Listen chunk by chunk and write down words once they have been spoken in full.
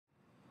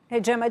Hey,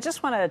 Jim, I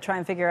just want to try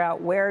and figure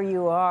out where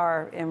you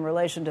are in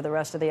relation to the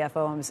rest of the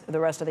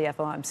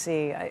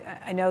FOMC.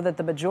 I know that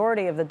the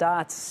majority of the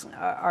dots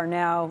are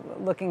now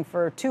looking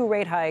for 2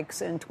 rate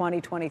hikes in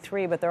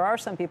 2023, but there are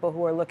some people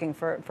who are looking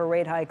for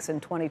rate hikes in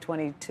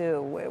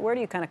 2022. Where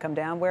do you kind of come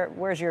down?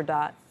 Where's your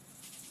dot?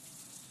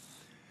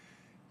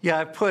 Yeah,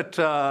 I put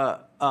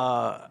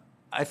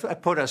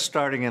us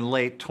starting in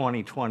late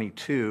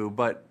 2022,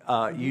 but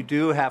you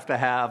do have to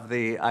have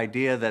the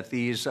idea that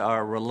these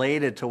are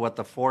related to what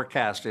the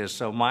forecast is.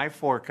 So my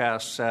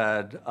forecast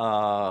said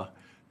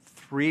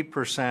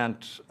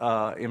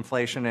 3%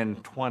 inflation in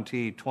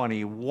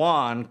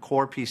 2021,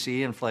 core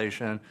PCE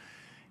inflation,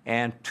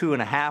 and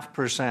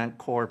 2.5%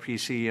 core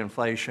PCE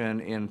inflation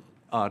in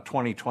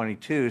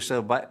 2022.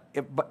 So, but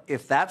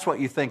if that's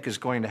what you think is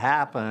going to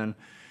happen,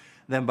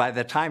 then by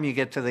the time you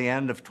get to the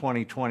end of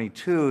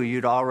 2022,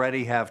 you'd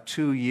already have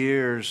 2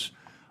 years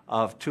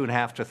of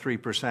 2.5% to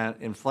 3%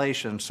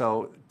 inflation.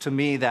 So to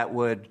me, that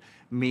would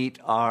meet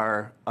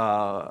our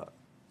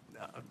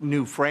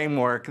new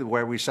framework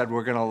where we said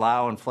we're going to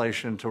allow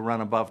inflation to run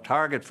above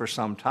target for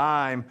some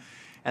time.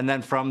 And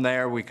then from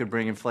there, we could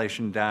bring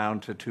inflation down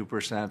to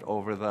 2%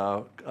 over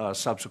the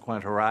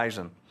subsequent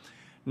horizon.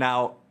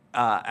 Now,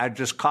 I'd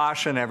just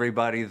caution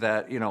everybody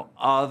that,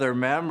 other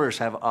members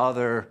have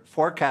other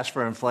forecasts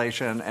for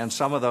inflation, and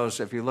some of those,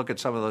 if you look at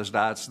some of those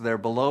dots, they're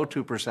below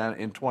 2%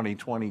 in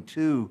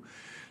 2022.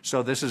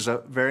 So this is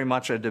very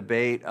much a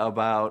debate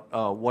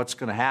about what's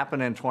going to happen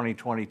in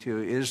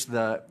 2022. Is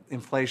the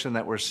inflation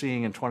that we're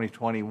seeing in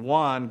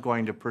 2021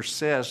 going to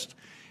persist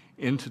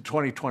into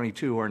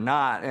 2022 or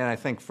not? And I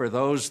think for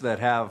those that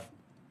have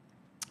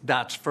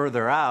dots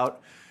further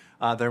out,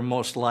 they're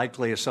most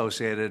likely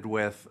associated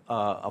with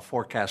a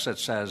forecast that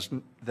says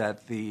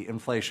that the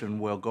inflation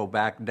will go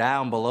back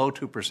down below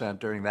 2%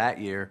 during that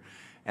year,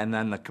 and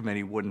then the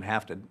committee wouldn't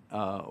have to,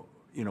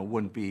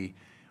 wouldn't be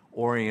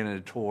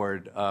oriented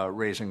toward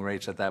raising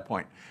rates at that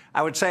point.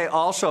 I would say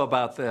also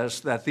about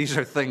this that these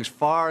are things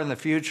far in the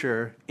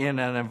future in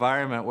an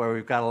environment where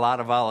we've got a lot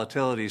of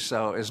volatility,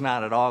 so it's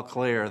not at all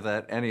clear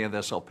that any of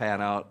this will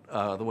pan out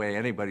the way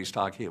anybody's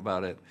talking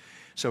about it.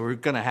 So we're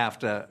going to have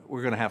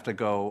to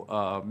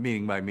go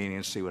meeting by meeting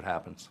and see what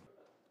happens.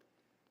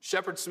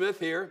 Shepard Smith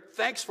here.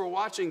 Thanks for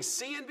watching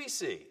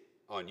CNBC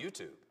on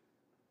YouTube.